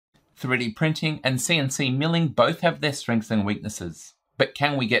3D printing and CNC milling both have their strengths and weaknesses. But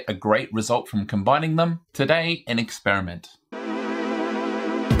can we get a great result from combining them? Today, an experiment.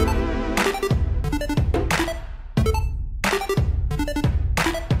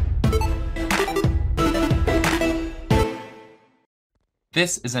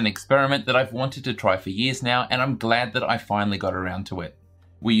 This is an experiment that I've wanted to try for years now, and I'm glad that I finally got around to it.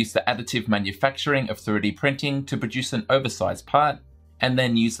 We use the additive manufacturing of 3D printing to produce an oversized part, and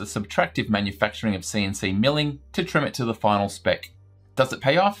then use the subtractive manufacturing of CNC milling to trim it to the final spec. Does it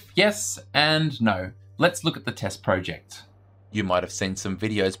pay off? Yes and no. Let's look at the test project. You might have seen some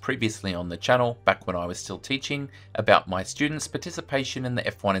videos previously on the channel, back when I was still teaching, about my students' participation in the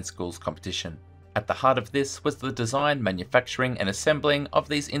F1 in Schools competition. At the heart of this was the design, manufacturing and assembling of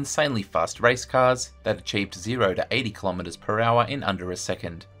these insanely fast race cars that achieved 0 to 80 km per hour in under a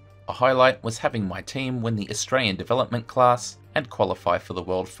second. A highlight was having my team win the Australian development class and qualify for the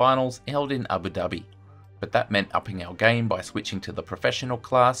World Finals held in Abu Dhabi. But that meant upping our game by switching to the professional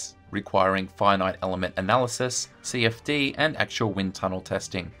class, requiring finite element analysis, CFD and actual wind tunnel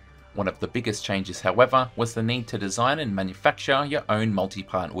testing. One of the biggest changes, however, was the need to design and manufacture your own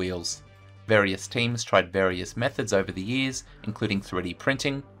multi-part wheels. Various teams tried various methods over the years, including 3D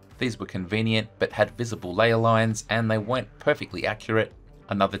printing. These were convenient but had visible layer lines and they weren't perfectly accurate.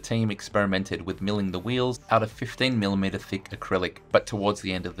 Another team experimented with milling the wheels out of 15mm thick acrylic, but towards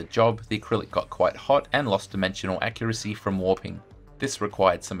the end of the job, the acrylic got quite hot and lost dimensional accuracy from warping. This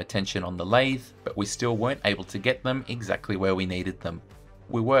required some attention on the lathe, but we still weren't able to get them exactly where we needed them.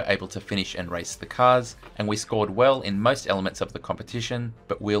 We were able to finish and race the cars, and we scored well in most elements of the competition,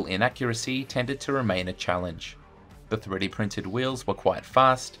 but wheel inaccuracy tended to remain a challenge. The 3D printed wheels were quite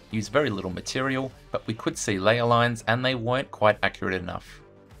fast, used very little material, but we could see layer lines and they weren't quite accurate enough.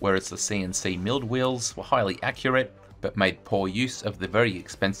 Whereas the CNC milled wheels were highly accurate, but made poor use of the very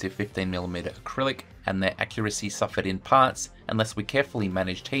expensive 15mm acrylic, and their accuracy suffered in parts unless we carefully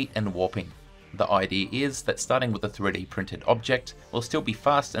managed heat and warping. The idea is that starting with a 3D printed object will still be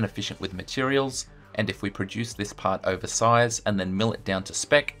fast and efficient with materials, and if we produce this part oversized and then mill it down to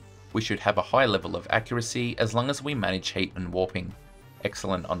spec, we should have a high level of accuracy as long as we manage heat and warping.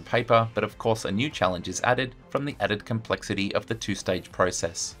 Excellent on paper, but of course a new challenge is added from the added complexity of the two-stage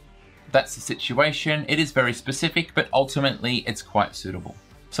process. That's the situation. It is very specific, but ultimately it's quite suitable.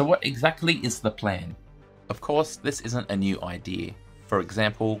 So what exactly is the plan? Of course, this isn't a new idea. For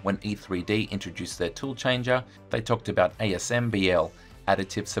example, when E3D introduced their tool changer, they talked about ASMBL,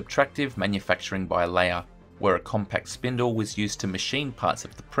 additive subtractive manufacturing by layer, where a compact spindle was used to machine parts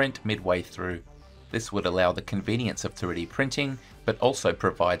of the print midway through. This would allow the convenience of 3D printing, but also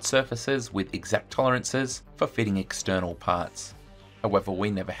provide surfaces with exact tolerances for fitting external parts. However, we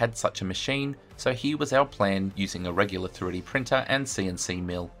never had such a machine, so here was our plan using a regular 3D printer and CNC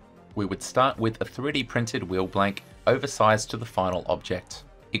mill. We would start with a 3D printed wheel blank, oversized to the final object.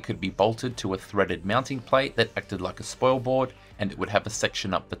 It could be bolted to a threaded mounting plate that acted like a spoil board, and it would have a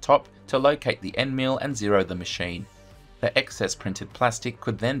section up the top to locate the end mill and zero the machine. The excess printed plastic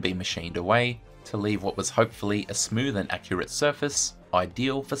could then be machined away to leave what was hopefully a smooth and accurate surface,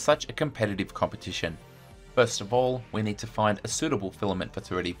 ideal for such a competitive competition. First of all, we need to find a suitable filament for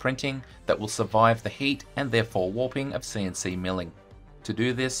 3D printing that will survive the heat and therefore warping of CNC milling. To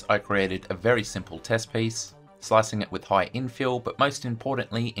do this, I created a very simple test piece, slicing it with high infill, but most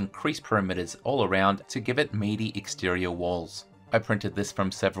importantly increase perimeters all around to give it meaty exterior walls. I printed this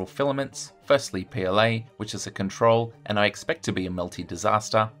from several filaments, firstly PLA, which is a control and I expect to be a melty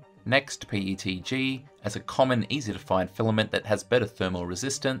disaster. Next PETG, as a common easy to find filament that has better thermal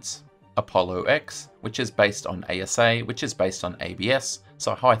resistance. Apollo X, which is based on ASA, which is based on ABS,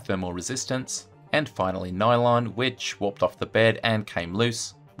 so high thermal resistance. And finally nylon, which warped off the bed and came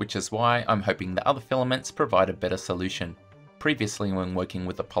loose, which is why I'm hoping the other filaments provide a better solution. Previously, when working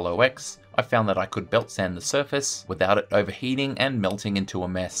with Apollo X, I found that I could belt sand the surface without it overheating and melting into a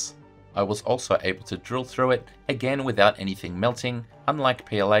mess. I was also able to drill through it, again without anything melting, unlike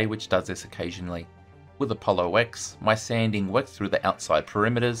PLA which does this occasionally. With Apollo X, my sanding worked through the outside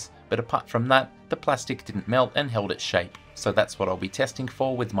perimeters, but apart from that, the plastic didn't melt and held its shape, so that's what I'll be testing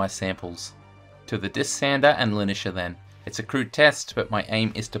for with my samples. To the disc sander and linisher then. It's a crude test, but my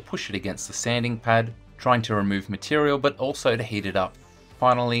aim is to push it against the sanding pad, trying to remove material but also to heat it up.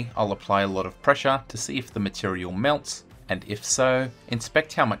 Finally, I'll apply a lot of pressure to see if the material melts, and if so,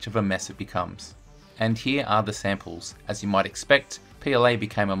 inspect how much of a mess it becomes. And here are the samples. As you might expect, PLA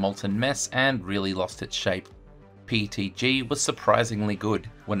became a molten mess and really lost its shape. PETG was surprisingly good.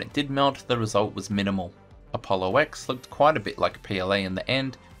 When it did melt, the result was minimal. Apollo X looked quite a bit like PLA in the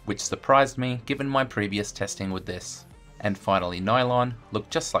end, which surprised me given my previous testing with this. and finally nylon, look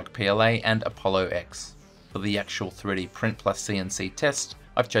just like PLA and Apollo X. For the actual 3D print plus CNC test,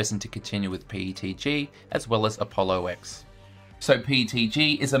 I've chosen to continue with PETG as well as Apollo X. So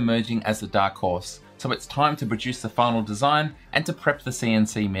PETG is emerging as the dark horse, so it's time to produce the final design and to prep the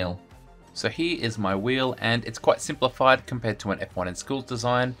CNC mill. So here is my wheel, and it's quite simplified compared to an F1 in Schools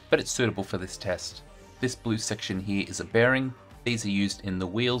design, but it's suitable for this test. This blue section here is a bearing. These are used in the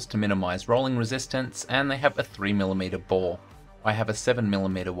wheels to minimize rolling resistance, and they have a 3mm bore. I have a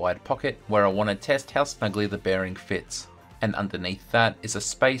 7mm wide pocket where I want to test how snugly the bearing fits, and underneath that is a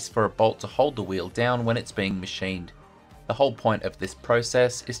space for a bolt to hold the wheel down when it's being machined. The whole point of this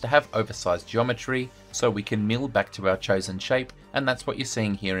process is to have oversized geometry so we can mill back to our chosen shape, and that's what you're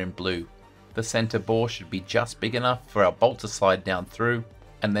seeing here in blue. The center bore should be just big enough for our bolt to slide down through,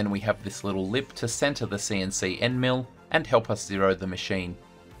 and then we have this little lip to center the CNC end mill and help us zero the machine.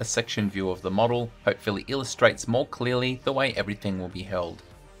 A section view of the model hopefully illustrates more clearly the way everything will be held.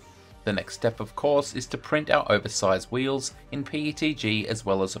 The next step, of course, is to print our oversized wheels in PETG as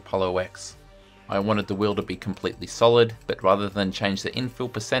well as Apollo X. I wanted the wheel to be completely solid, but rather than change the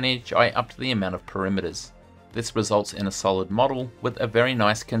infill percentage, I upped the amount of perimeters. This results in a solid model with a very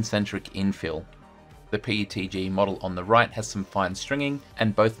nice concentric infill. The PETG model on the right has some fine stringing,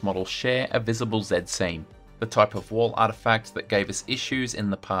 and both models share a visible Z seam, the type of wall artifact that gave us issues in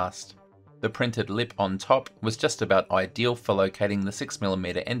the past. The printed lip on top was just about ideal for locating the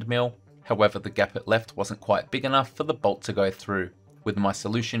 6mm end mill, however the gap it left wasn't quite big enough for the bolt to go through, with my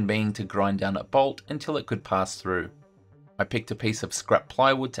solution being to grind down a bolt until it could pass through. I picked a piece of scrap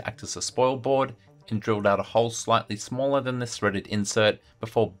plywood to act as a spoil board, and drilled out a hole slightly smaller than the threaded insert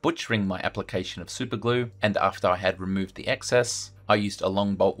before butchering my application of superglue, and after I had removed the excess, I used a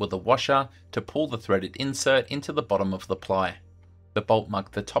long bolt with a washer to pull the threaded insert into the bottom of the ply. The bolt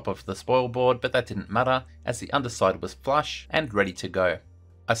marked the top of the spoil board, but that didn't matter as the underside was flush and ready to go.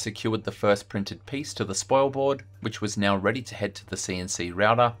 I secured the first printed piece to the spoil board, which was now ready to head to the CNC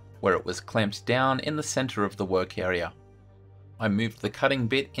router, where it was clamped down in the center of the work area. I moved the cutting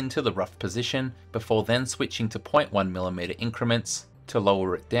bit into the rough position before then switching to 0.1mm increments to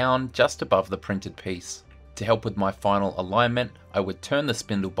lower it down just above the printed piece. To help with my final alignment, I would turn the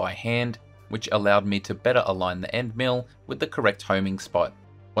spindle by hand, which allowed me to better align the end mill with the correct homing spot.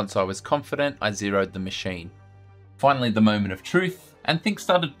 Once I was confident, I zeroed the machine. Finally, the moment of truth, and things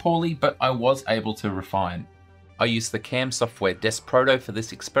started poorly, but I was able to refine. I used the CAM software Desk Proto for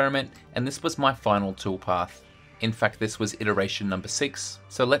this experiment, and this was my final toolpath. In fact, this was iteration number 6,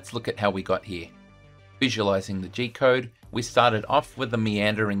 so let's look at how we got here. Visualizing the G-code, we started off with a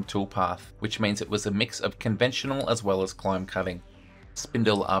meandering toolpath, which means it was a mix of conventional as well as climb cutting.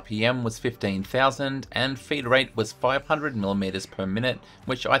 Spindle RPM was 15,000 and feed rate was 500mm per minute,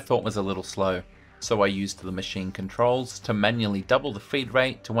 which I thought was a little slow. So I used the machine controls to manually double the feed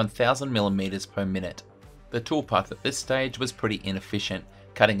rate to 1000mm per minute. The toolpath at this stage was pretty inefficient,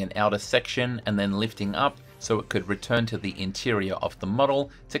 cutting an outer section and then lifting up so it could return to the interior of the model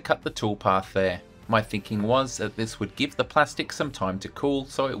to cut the toolpath there. My thinking was that this would give the plastic some time to cool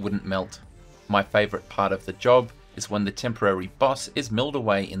so it wouldn't melt. My favourite part of the job is when the temporary boss is milled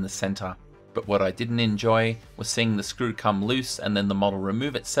away in the centre, but what I didn't enjoy was seeing the screw come loose and then the model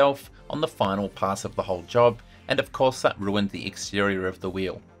remove itself on the final pass of the whole job, and of course that ruined the exterior of the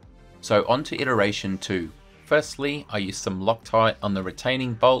wheel. So on to iteration 2. Firstly, I used some Loctite on the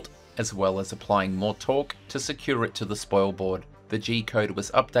retaining bolt, as well as applying more torque to secure it to the spoil board. The G-code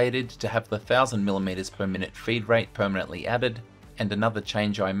was updated to have the 1000mm per minute feed rate permanently added, and another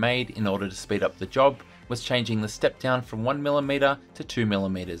change I made in order to speed up the job was changing the step down from 1mm to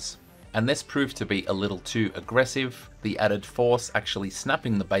 2mm. And this proved to be a little too aggressive, the added force actually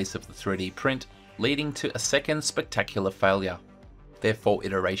snapping the base of the 3D print, leading to a second spectacular failure. Therefore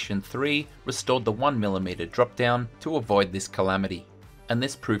iteration 3 restored the 1mm drop down to avoid this calamity. And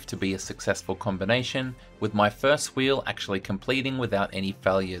this proved to be a successful combination, with my first wheel actually completing without any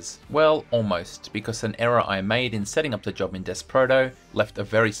failures. Well, almost, because an error I made in setting up the job in Desk Proto left a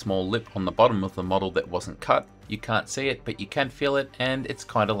very small lip on the bottom of the model that wasn't cut. You can't see it, but you can feel it, and it's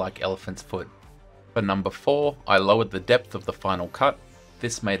kinda like elephant's foot. For number 4, I lowered the depth of the final cut.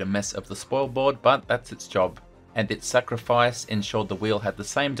 This made a mess of the spoil board, but that's its job. And its sacrifice ensured the wheel had the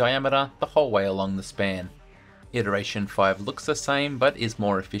same diameter the whole way along the span. Iteration 5 looks the same but is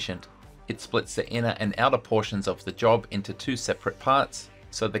more efficient. It splits the inner and outer portions of the job into 2 separate parts,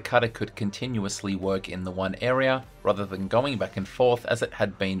 so the cutter could continuously work in the one area rather than going back and forth as it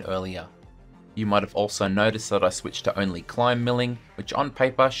had been earlier. You might have also noticed that I switched to only climb milling, which on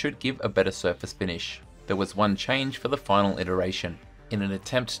paper should give a better surface finish. There was one change for the final iteration. In an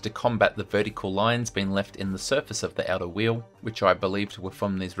attempt to combat the vertical lines being left in the surface of the outer wheel, which I believed were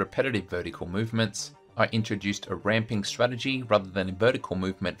from these repetitive vertical movements, I introduced a ramping strategy rather than a vertical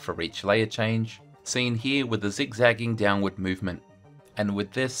movement for each layer change, seen here with a zigzagging downward movement. And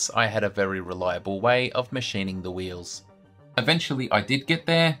with this, I had a very reliable way of machining the wheels. Eventually I did get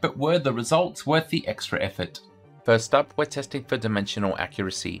there, but were the results worth the extra effort? First up, we're testing for dimensional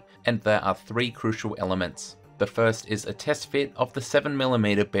accuracy, and there are three crucial elements. The first is a test fit of the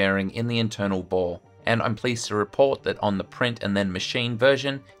 7mm bearing in the internal bore, and I'm pleased to report that on the print and then machine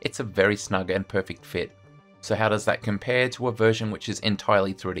version, it's a very snug and perfect fit. So how does that compare to a version which is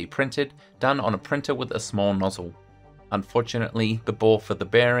entirely 3D printed, done on a printer with a small nozzle? Unfortunately, the bore for the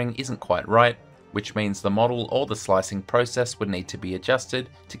bearing isn't quite right, which means the model or the slicing process would need to be adjusted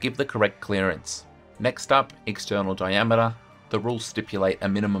to give the correct clearance. Next up, external diameter. The rules stipulate a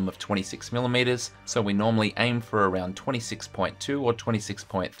minimum of 26mm, so we normally aim for around 26.2 or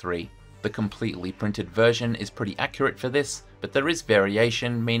 26.3. The completely printed version is pretty accurate for this, but there is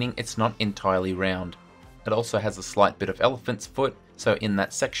variation, meaning it's not entirely round. It also has a slight bit of elephant's foot, so in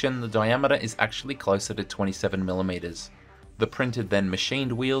that section the diameter is actually closer to 27mm. The printed then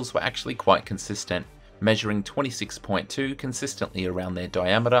machined wheels were actually quite consistent, measuring 26.2 consistently around their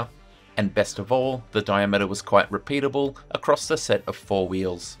diameter, and best of all, the diameter was quite repeatable across the set of 4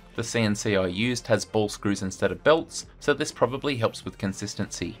 wheels. The CNC I used has ball screws instead of belts, so this probably helps with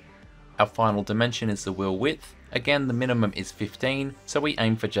consistency. Our final dimension is the wheel width. Again, the minimum is 15, so we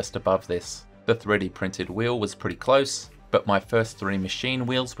aim for just above this. The 3D printed wheel was pretty close, but my first 3 machine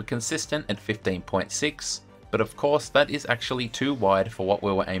wheels were consistent at 15.6, but of course that is actually too wide for what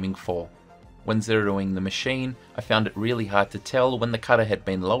we were aiming for. When zeroing the machine, I found it really hard to tell when the cutter had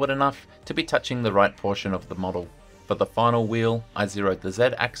been lowered enough to be touching the right portion of the model. For the final wheel, I zeroed the Z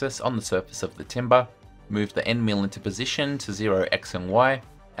axis on the surface of the timber, moved the end mill into position to 0 X and Y,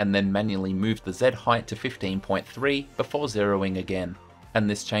 and then manually moved the Z height to 15.3 before zeroing again. And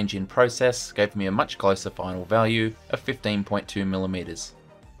this change in process gave me a much closer final value of 15.2mm.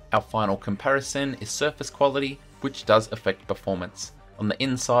 Our final comparison is surface quality, which does affect performance. On the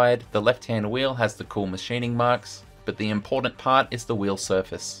inside, the left-hand wheel has the cool machining marks, but the important part is the wheel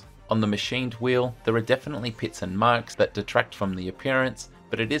surface. On the machined wheel, there are definitely pits and marks that detract from the appearance,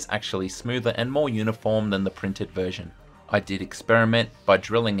 but it is actually smoother and more uniform than the printed version. I did experiment by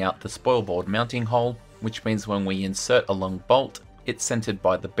drilling out the spoil board mounting hole, which means when we insert a long bolt, it's centered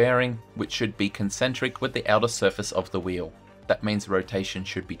by the bearing, which should be concentric with the outer surface of the wheel. That means rotation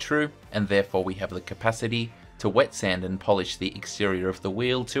should be true, and therefore we have the capacity to wet sand and polish the exterior of the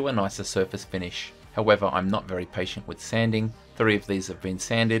wheel to a nicer surface finish. However, I'm not very patient with sanding. 3 of these have been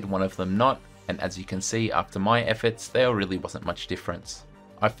sanded, 1 of them not, and as you can see, after my efforts, there really wasn't much difference.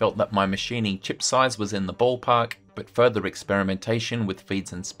 I felt that my machining chip size was in the ballpark, but further experimentation with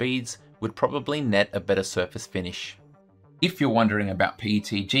feeds and speeds would probably net a better surface finish. If you're wondering about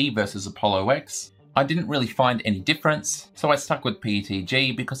PETG versus Apollo X, I didn't really find any difference, so I stuck with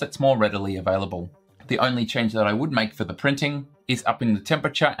PETG because it's more readily available. The only change that I would make for the printing is upping the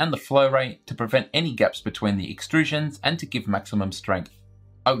temperature and the flow rate to prevent any gaps between the extrusions and to give maximum strength.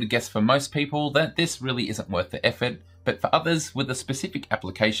 I would guess for most people that this really isn't worth the effort, but for others with a specific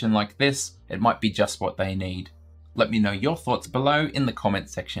application like this, it might be just what they need. Let me know your thoughts below in the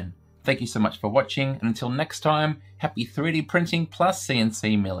comments section. Thank you so much for watching, and until next time, happy 3D printing plus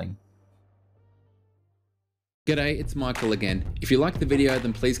CNC milling. G'day, it's Michael again. If you liked the video,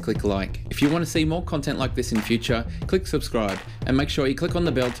 then please click like. If you want to see more content like this in future, click subscribe, and make sure you click on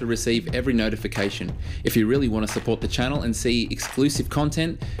the bell to receive every notification. If you really want to support the channel and see exclusive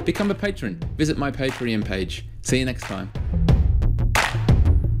content, become a patron. Visit my Patreon page. See you next time.